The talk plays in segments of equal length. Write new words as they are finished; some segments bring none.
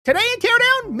Today in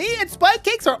Teardown, me and Spike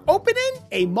Cakes are opening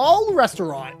a mall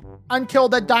restaurant until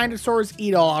the dinosaurs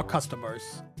eat all our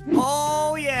customers.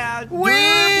 Oh yeah,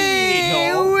 Wee!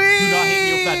 No, do not hit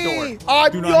me with that door.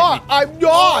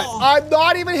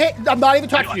 I'm not even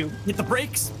touching you. Hit the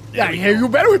brakes. Yeah, you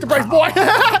better hit the brakes, boy.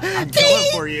 I'm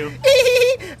going for you.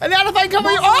 And now if I come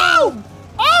here, oh!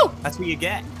 That's what you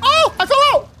get. Oh, I fell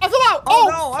out. Oh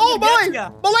no, I'm gonna get you.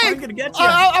 I'm gonna get you.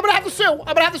 I'm gonna have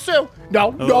to sue. No.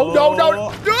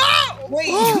 Wait,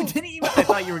 you didn't even. I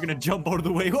thought you were gonna jump out of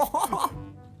the way. Oh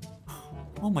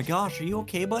my gosh, are you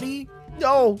okay, buddy?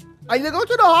 No, I need to go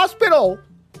to the hospital.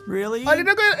 Really? I need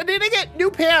to get new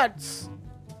pants.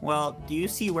 Well, do you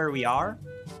see where we are?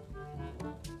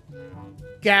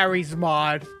 Gary's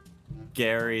mod.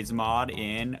 Gary's mod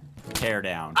in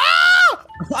Teardown. Ah!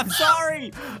 I'm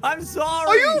sorry. Are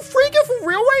you freaking for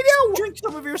real right now? Drink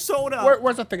some of your soda.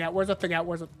 Where's the thing at? It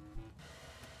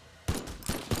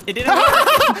didn't work.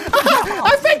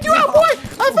 I faked you out, boy!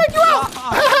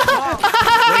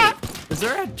 Wait, is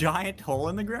there a giant hole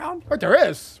in the ground? Wait, there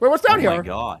is. Wait, what's down here? Oh my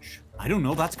gosh. I don't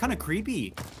know. That's kind of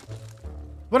creepy.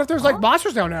 What if there's like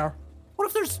monsters down there?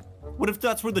 What if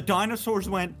that's where the dinosaurs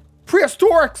went?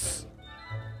 Prehistorics.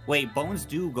 Wait, bones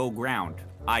do go ground.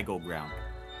 I go ground.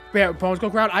 Yeah, bones go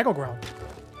ground, I go ground.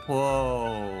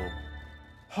 Whoa.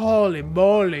 Holy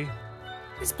moly.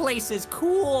 This place is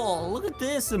cool. Look at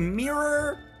this, a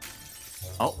mirror.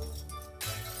 Oh.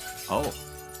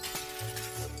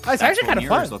 It's actually kind of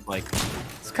fun. Look like.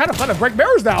 It's kind of fun to break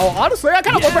mirrors now. Honestly, I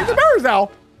kind of want to break the mirrors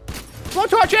now.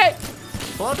 Blowtorch it.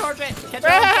 Blowtorch it. Catch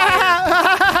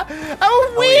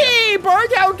Oh, wee! Burn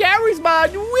down Gary's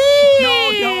mod. Wee!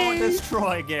 No, don't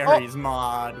destroy Gary's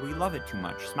mod. We love it too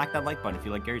much. Smack that like button if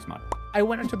you like Gary's mod. I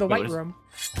went into the white room.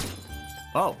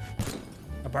 Oh.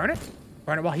 I'll burn it?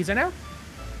 Burn it while he's in there?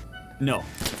 No.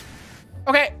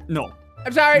 Okay. No.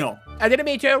 I'm sorry. No. I didn't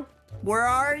mean to. Where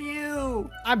are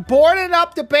you? I'm boarding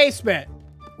up the basement.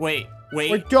 Wait.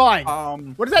 We're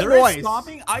done. What is that noise?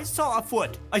 Stomping? I saw a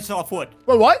foot.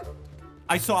 Wait, what?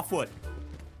 I saw a foot.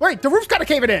 Wait, the roof's kind of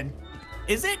caving in.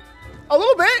 Is it? A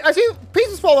little bit. I see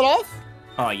pieces falling off.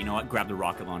 Oh, you know what? Grab the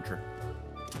rocket launcher.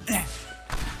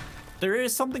 There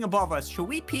is something above us. Should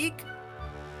we peek?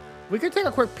 We could take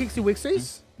a quick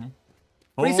peeksy-weeksies.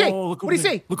 What do you see? What do you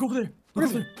see? Look over there. Look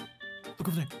over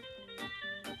there.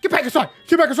 Get back inside.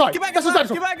 Get back inside. Get back That's inside. a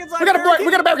dinosaur. Get back inside.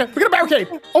 We got a barricade.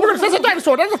 Oh, that's a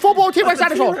dinosaur. That's a full-blown T-Rex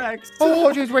dinosaur.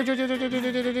 Oh, jeez. Wait.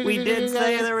 We did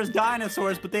say there was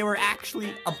dinosaurs, but they were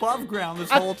actually above ground this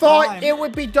whole time. I thought it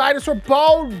would be dinosaur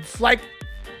bones, like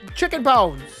chicken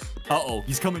bones. Uh-oh,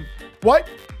 he's coming. What?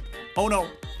 Oh, no.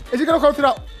 Is he going to go through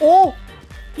that? Oh.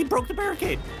 He broke the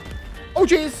barricade. Oh,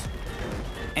 jeez.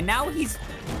 And now he's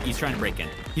trying to break in.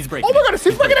 He's breaking in. Oh, my goodness.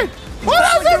 He's breaking in. Oh,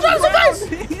 that's a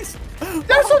face.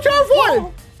 That's so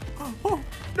terrifying.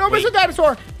 No, Mr.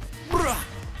 Dinosaur.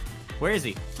 Where is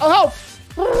he? I'll help.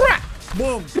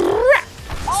 Boom.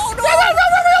 Oh,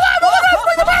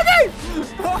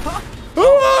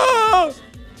 no.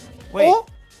 Wait.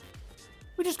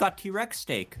 We just got T-Rex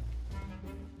steak.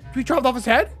 We chopped off his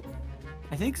head?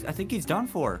 I think he's done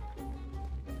for.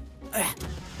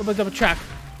 Let me double check.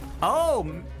 Oh,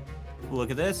 look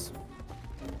at this.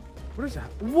 What is that?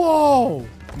 Whoa.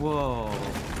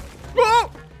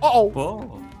 Uh-oh.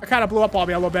 Whoa. It kind of blew up on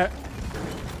me a little bit.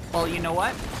 Well, you know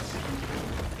what?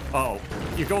 Oh,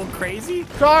 you're going crazy?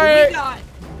 Sorry. Well, we got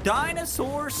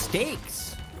dinosaur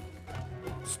steaks.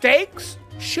 Steaks,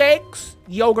 shakes,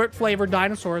 yogurt-flavored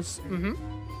dinosaurs.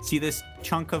 See this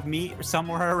chunk of meat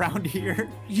somewhere around here?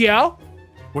 Yeah.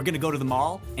 We're going to go to the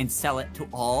mall and sell it to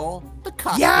all the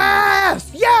customers.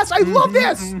 Yes, I love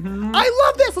this. I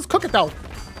love this. Let's cook it, though.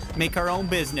 Make our own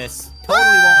business.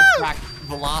 Totally won't attract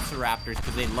velociraptors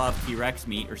because they love T-Rex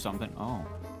meat or something. Oh.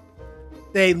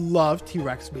 They love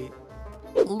T-Rex meat.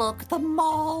 Look, the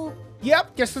mall.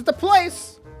 Yep, this is the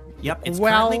place. Yep, it's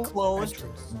currently closed.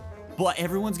 But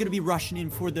everyone's going to be rushing in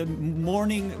for the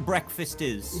morning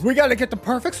breakfastes. We got to get the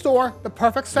perfect store, the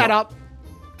perfect setup.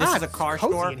 This is a car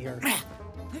store. In here.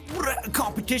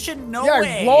 Competition? No way.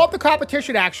 Yeah, blow up the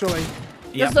competition, actually.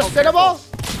 This is a cinema?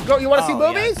 You want to see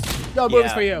movies? Yeah. No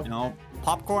movies for you. No.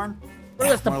 Popcorn? What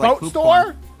is this, the boat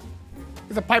store?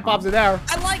 There's a pipe bombs in there.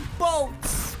 I like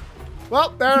boats.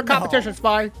 Well, they're a competition,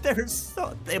 Spy. They're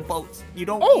boats. You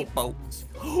don't eat boats.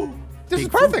 This is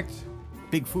perfect.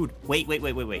 Big food. Wait.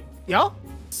 Yeah?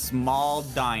 Small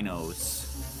dinos.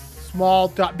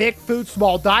 Big food,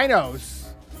 small dinos.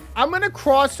 I'm going to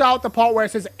cross out the part where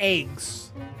it says eggs.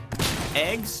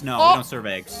 Eggs? No, we don't serve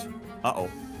eggs. Uh-oh.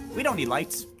 We don't need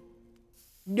lights.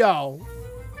 No.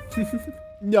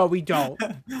 No, we don't.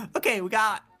 Okay, we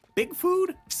got big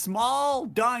food, small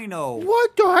dino.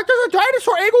 What the heck? There's a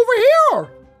dinosaur egg over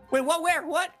here. Wait, what? Where?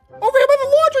 What? Over here by the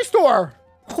laundry store.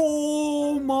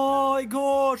 Oh my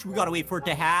gosh. We gotta wait for it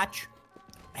to hatch.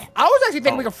 I was actually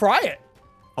thinking we could fry it.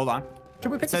 Hold on.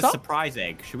 Should we pick It this says up? surprise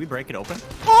egg. Should we break it open?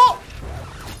 Oh!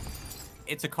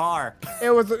 It's a car.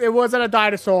 It wasn't a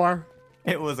dinosaur.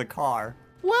 It was a car.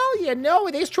 Well, you know,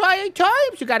 in these trying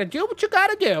times, you gotta do what you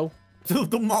gotta do.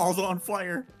 The mall's on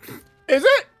fire. Is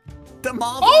it? The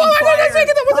mall's Oh, on fire.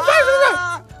 get the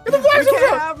fires! Get the fires! We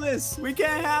can't have this. We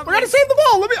can't have We gotta this. save the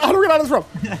mall. How do we get out of this room?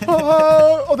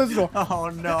 Oh, this is the door. Oh,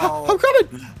 no. I'm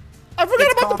coming. I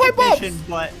forgot about the pipe competition, bombs.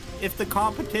 but if the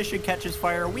competition catches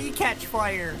fire, we catch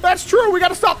fire. That's true. We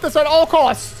gotta stop this at all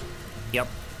costs. Yep.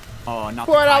 Oh, not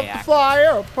Put out the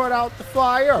fire. Put out the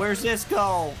fire. Where's this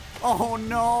go? Oh,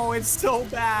 no. It's so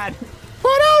bad.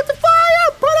 Put out the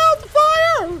fire. Put out the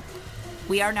fire.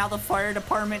 We are now the fire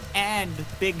department and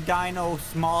big dino,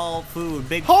 small food,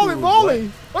 big Holy food.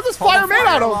 moly. What's this fire made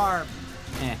out of? Alarm.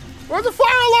 Eh. Where's the fire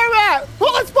alarm at?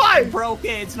 Well, let's buy. Broke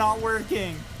it. It's not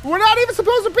working. We're not even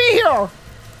supposed to be here.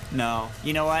 No.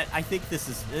 You know what? I think this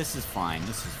is fine.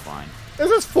 This is fine. Is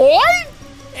this fine?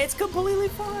 It's completely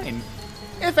fine.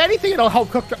 If anything, it'll help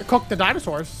cook the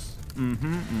dinosaurs.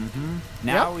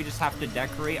 Now we just have to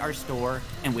decorate our store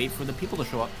and wait for the people to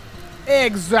show up.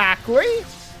 Exactly.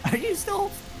 Are you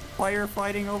still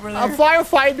firefighting over there? I'm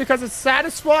firefighting because it's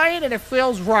satisfying and it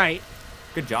feels right.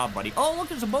 Good job, buddy. Oh, look,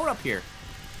 there's a boat up here.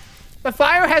 The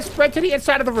fire has spread to the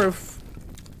inside of the roof.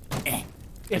 Yeah,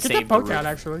 Get that boat down,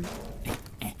 actually.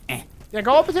 Eh. Yeah,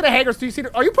 go up into the hangars. Do you see?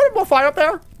 Are you putting more fire up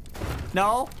there?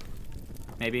 No.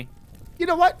 Maybe. You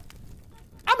know what?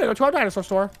 I'm gonna go to our dinosaur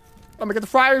store. I'm gonna get the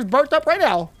fryers burnt up right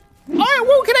now. All right,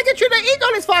 well, can I get you to eat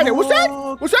on this fire? What's that?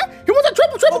 What's that? He wants a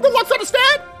triple good luck on the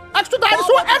stand. Extra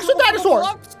dinosaur, extra dinosaur.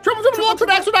 Triple luck for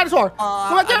the extra dinosaur.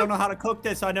 I don't know how to cook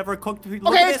this. I never cooked. Okay,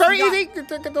 it's very easy. Get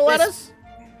the lettuce.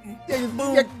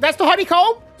 Yeah, that's the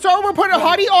honeycomb. So we're putting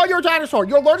honey on your dinosaur.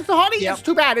 You're allergic to honey? Yep. It's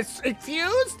too bad. It's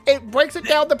fused. It breaks it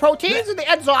down. The proteins and the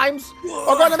enzymes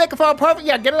are going to make it for a perfect.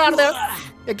 Yeah, get it out of there.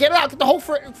 Yeah, get it out. Get the whole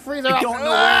freezer out. I don't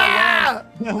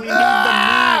know where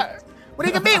it went. We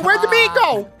need the meat. We need the meat. Where'd the meat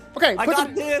go? Okay, I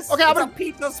got this. Okay, it's a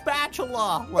pizza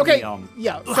spatula. Okay,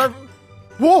 yeah. Serve.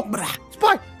 Whoa,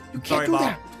 Spy, you can't Sorry, do Bob.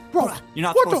 that. Bro, You're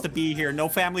not supposed to be here. No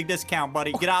family discount,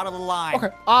 buddy. Get out of the line. Okay.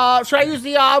 Should I use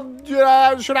the I'll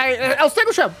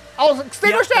extinguish him. I'll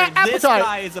extinguish that appetite. This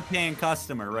guy is a paying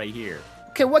customer right here.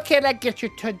 Okay, what can I get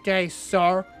you today,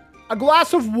 sir? A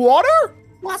glass of water?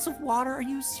 Glass of water? Are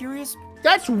you serious?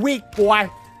 That's weak, boy.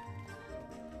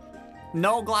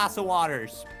 No glass of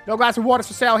waters. No glass of water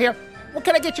for sale here. What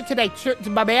can I get you today,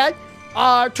 my man?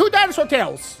 2 dinosaur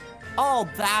tails. Oh,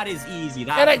 that is easy.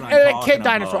 That's And what I'm a kid talking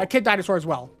dinosaur. about. A kid dinosaur as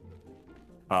well.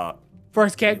 For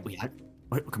his kid. Wait,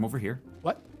 come over here.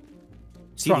 What?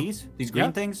 See these? These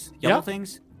green things? Yellow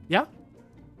things? Yeah.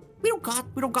 We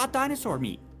don't got dinosaur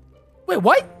meat. Wait,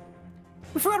 what?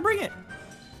 We forgot to bring it.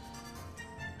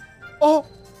 Oh.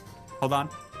 Hold on.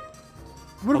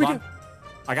 What do we do?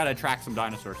 I gotta attract some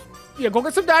dinosaurs. Yeah, go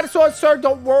get some dinosaurs, sir.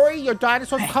 Don't worry. Your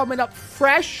dinosaur's coming up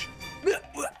fresh.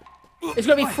 It's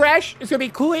gonna be fresh. It's gonna be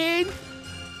clean.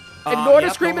 Ignore the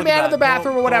screaming man in the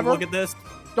bathroom or whatever. Don't look at this.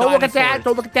 Don't look at that.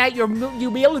 Don't look at that. Your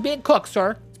meal is being cooked,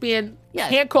 sir. It's being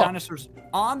hand cooked. Dinosaurs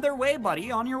on their way, buddy.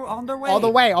 On their way.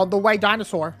 On the way,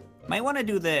 dinosaur. Might want to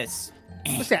do this.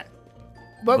 What's that?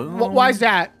 Why is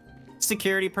that?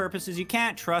 Security purposes. You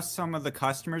can't trust some of the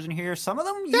customers in here. Some of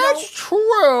them, That's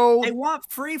true. They want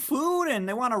free food and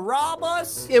they want to rob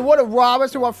us. They want to rob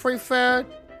us. They want free food.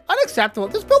 Unacceptable.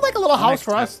 Just build like a little house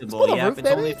for us. Just build a roof, it's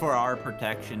baby. only for our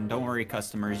protection. Don't worry,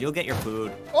 customers. You'll get your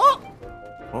food. Oh!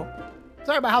 Oh.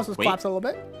 Sorry, my house has collapsed a little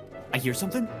bit. I hear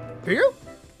something. Do you?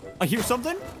 I hear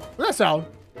something. What's that sound?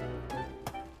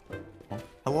 Oh,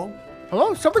 hello?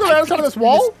 Hello? Something on the other side of this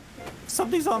wall?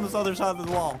 Something's on this other side of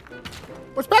the wall.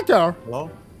 What's back there? Hello?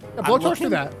 Yeah, blow torch to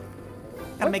that.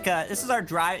 Gotta make a. This is our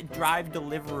drive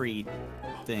delivery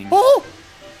thing. Oh!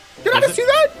 Did I just see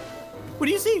that? What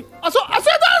do you see? I saw a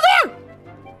dinosaur!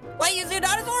 Wait, you see a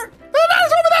dinosaur? There's a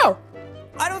dinosaur over there!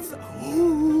 I don't.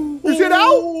 You see it now?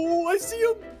 Oh, I see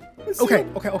him.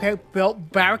 Okay.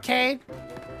 Built barricade.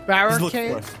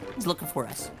 He's looking for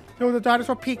us. There was a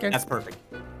dinosaur peeking. That's perfect.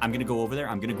 I'm gonna go over there.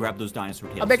 I'm gonna grab those dinosaur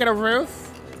tails. I'm making a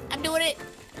roof. I'm doing it.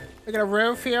 Making a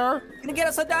roof here. I'm gonna get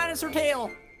us a dinosaur tail.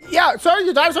 Yeah, sir,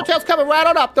 your dinosaur tail's coming right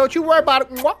on up. Don't you worry about it.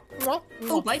 Mwah, mwah, mwah.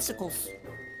 Oh, bicycles.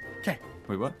 Okay.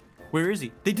 Wait, what? Where is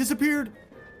he? They disappeared.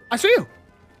 I see you.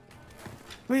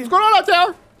 Wait, what's going on out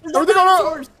there? There's no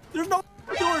dinosaurs. There's no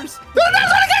doors. There's a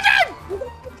dinosaur in the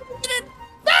kitchen!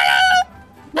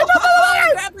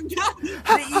 Grab the cat.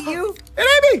 Did it eat you? It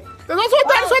ate me! There's also a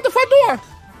dinosaur at the front door.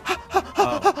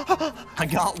 I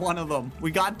got one of them.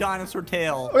 We got dinosaur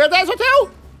tail. We got dinosaur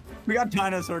tail? We got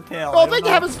dinosaur tail. Oh, thank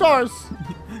you, heaven stars.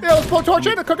 Yeah, let's pull a torch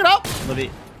in and cook it up. Let me,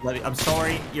 I'm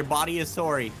sorry. Your body is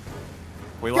sorry.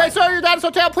 Wait, okay, sir, your dinosaur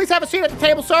tail. Please have a seat at the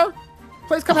table, sir.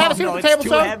 Please come have a seat at the table,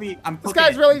 sir. Heavy. I'm cooking this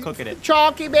guy's really cooking it.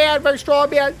 chonky, man. Very strong,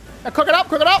 man. Now cook it up,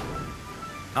 cook it up.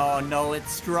 Oh, no,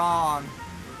 it's strong.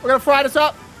 We're going to fry this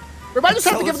up. We might just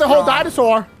have to give it the whole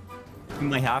dinosaur. We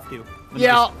might have to.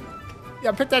 Yeah,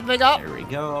 pick that thing up. There we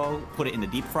go. Put it in the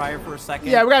deep fryer for a second.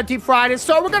 Yeah, we're going to deep fry this.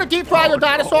 So we're going to deep fry your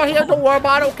dinosaur here. Don't worry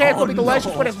about it, okay? It's going to be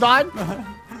delicious when it's done.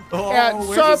 And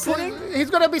where's so he sitting? he's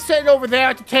going to be sitting over there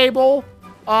at the table.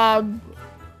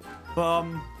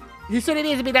 He said he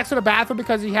needs to be next to the bathroom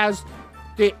because he has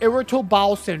the irritable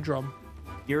bowel syndrome.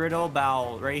 Irritable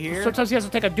bowel, right here? Sometimes he has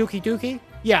to take a dookie.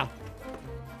 Yeah.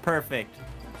 Perfect.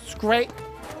 It's great.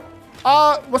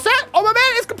 What's that? Oh, my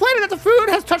man is complaining that the food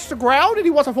has touched the ground and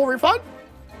he wants a full refund?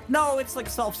 No, it's like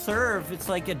self-serve. It's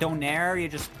like a donaire. You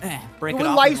just break it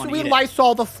off. We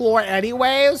Lysol the floor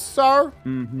anyways, sir.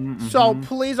 So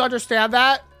please understand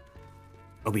that.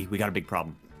 Oh, we got a big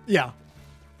problem. Yeah.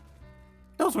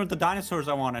 Those weren't the dinosaurs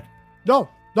I wanted. No,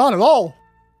 not at all.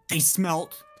 They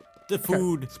smelt the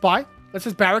food. Okay. Spy, let's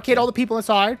just barricade all the people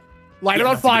inside, light it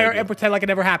on fire, and pretend like it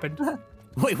never happened.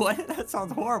 Wait, what? That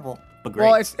sounds horrible. But great.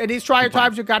 Well, in these trying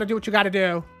times, you got to do what you got to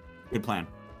do. Good plan.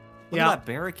 Look at that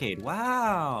barricade.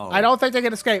 Wow. I don't think they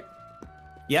can escape.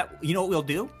 Yep. You know what we'll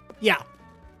do? Yeah.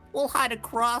 We'll hide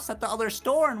across at the other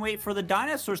store and wait for the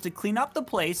dinosaurs to clean up the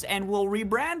place, and we'll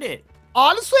rebrand it.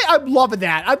 Honestly, I'm loving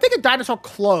that. I'm thinking dinosaur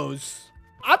clothes.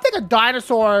 I'm thinking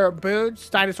dinosaur boots,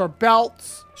 dinosaur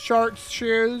belts, shirts,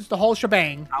 shoes, the whole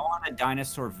shebang. I want a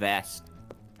dinosaur vest.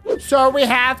 So we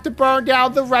have to burn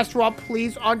down the restaurant.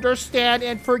 Please understand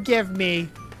and forgive me.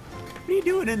 What are you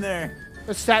doing in there?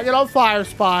 Just setting it on fire,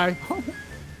 Spy.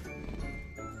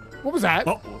 What was that?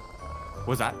 Oh. What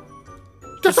was that?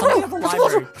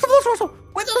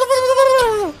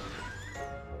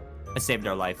 I saved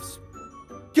our lives.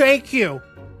 Thank you.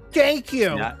 Thank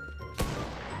you. Yeah.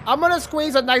 I'm going to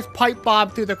squeeze a nice pipe bomb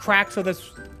through the cracks of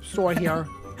this store here.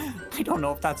 I don't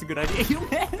know if that's a good idea. You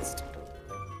missed.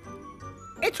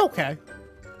 It's okay.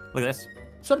 Look at this.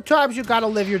 Sometimes you got to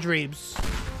live your dreams.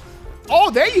 Oh,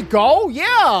 there you go.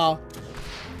 Yeah.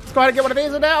 Let's go ahead and get one of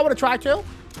these in there. I want to try too.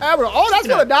 Oh, that's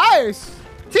really nice.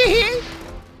 Tee-hee.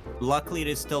 Luckily, it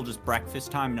is still just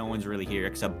breakfast time. No one's really here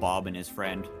except Bob and his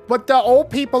friend. But the old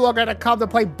people are going to come to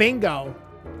play bingo.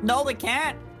 No, they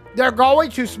can't. They're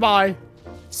going to, Spy.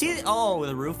 See, oh,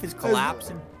 the roof is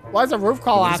collapsing. Why is the roof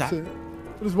collapsing?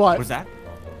 What is what? What is that?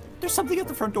 There's something at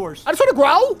the front doors. I just want to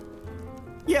growl.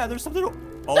 Yeah, there's something. Oh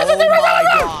my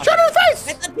God. Shoot it in the face.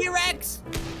 It's a T-Rex.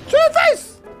 Shoot it in the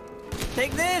face.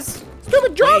 Take this.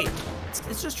 Stupid jerk. Wait,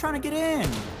 it's just trying to get in.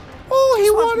 Oh, he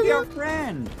wanted to be our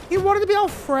friend. He wanted to be our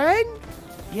friend?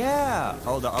 Yeah.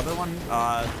 Oh, the other one,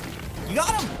 you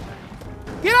got him.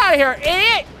 Get out of here,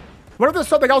 idiot. What if there's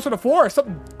something else in the forest?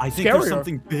 Something I think scarier. There's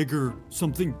something bigger,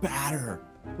 something badder,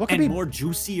 what could and be more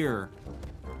juicier.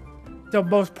 The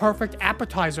most perfect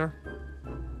appetizer.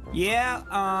 Yeah,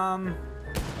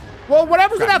 well,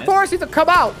 whatever's in that forest needs to come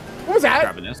out. What was that?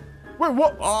 Grabbing this. Wait,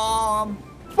 what? Why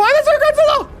is there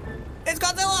Godzilla? It's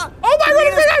Godzilla! Oh my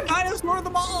goodness! Dinosaur of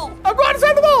the mall! I'm going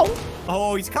inside the mall!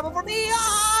 Oh, he's coming for me!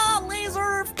 Ah,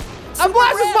 laser! I'm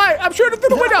blasting Spy! I'm shooting through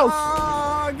the windows!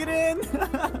 Oh, get in!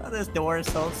 This door is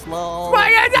so slow.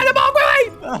 Spy, get inside the mall quickly!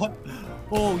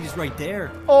 Oh, he's right there.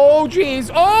 Oh,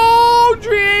 jeez. Oh,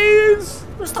 jeez!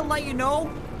 Just to let you know,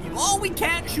 we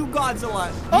can't shoot Godzilla.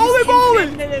 Holy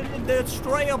moly!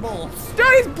 Destroyable. Dude,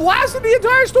 he's blasting the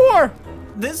entire store!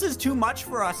 This is too much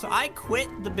for us. I quit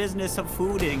the business of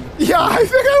fooding. Yeah, I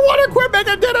think I want to quit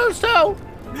making dinners too.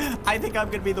 I think I'm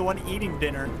going to be the one eating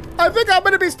dinner. I think I'm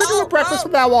going to be sticking with breakfast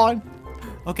from now on.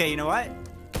 Okay, you know what?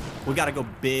 We got to go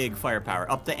big firepower,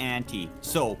 up the ante.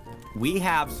 So we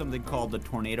have something called the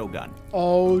tornado gun.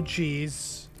 Oh,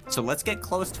 jeez. So let's get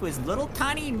close to his little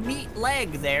tiny meat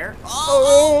leg there.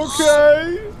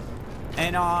 Okay.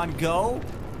 And on go,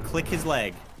 click his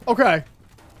leg. Okay.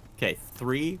 Okay,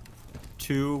 3,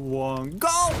 2, 1, go!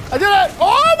 I did it!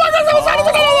 Oh my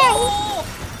God!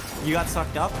 You got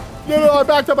sucked up? No, I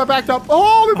backed up.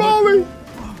 Holy moly!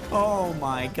 Oh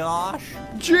my gosh.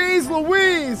 Jeez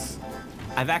Louise!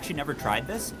 I've actually never tried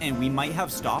this, and we might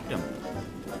have stopped him.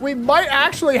 We might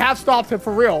actually have stopped him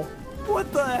for real.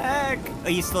 What the heck? Oh,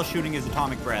 he's still shooting his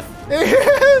atomic breath.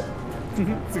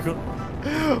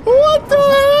 What the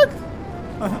heck?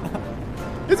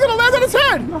 He's gonna land on his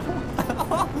head!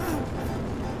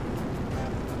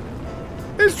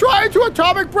 He's trying to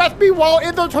atomic breath me while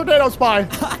in the tornado, Spy.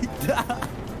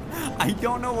 I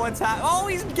don't know what's happening. Oh,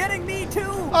 he's getting me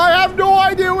too. I have no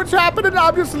idea what's happening.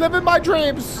 I'm just living my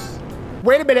dreams.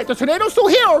 Wait a minute. The tornado's still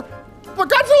here. But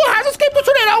Godzilla has escaped the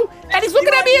tornado, and he's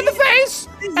looking at me in the face.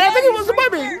 And I think he wants to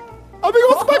bite me. I think he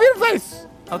wants to bite me in the face.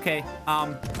 Okay,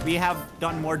 we have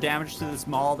done more damage to this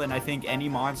mall than I think any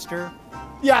monster.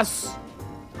 Yes.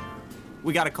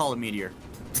 We gotta call a meteor.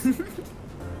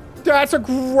 That's a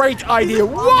great idea.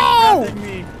 Whoa!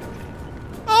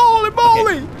 Holy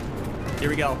moly! Okay. Here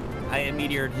we go. I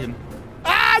meteored him.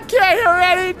 I can't hear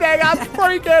anything. I'm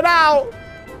freaking out.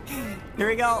 Here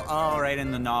we go. Oh, right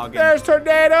in the noggin. There's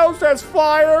tornadoes. There's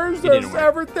fires. There's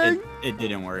everything. It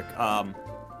didn't work.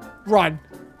 Run.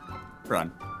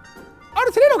 Run. Oh,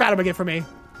 the tornado got him again for me.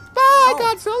 Bye,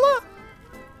 Godzilla.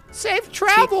 Safe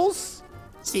travels.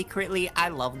 Secretly, I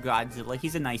love Godzilla.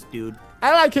 He's a nice dude.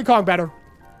 I like King Kong better.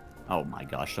 Oh my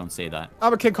gosh, don't say that.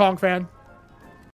 I'm a King Kong fan.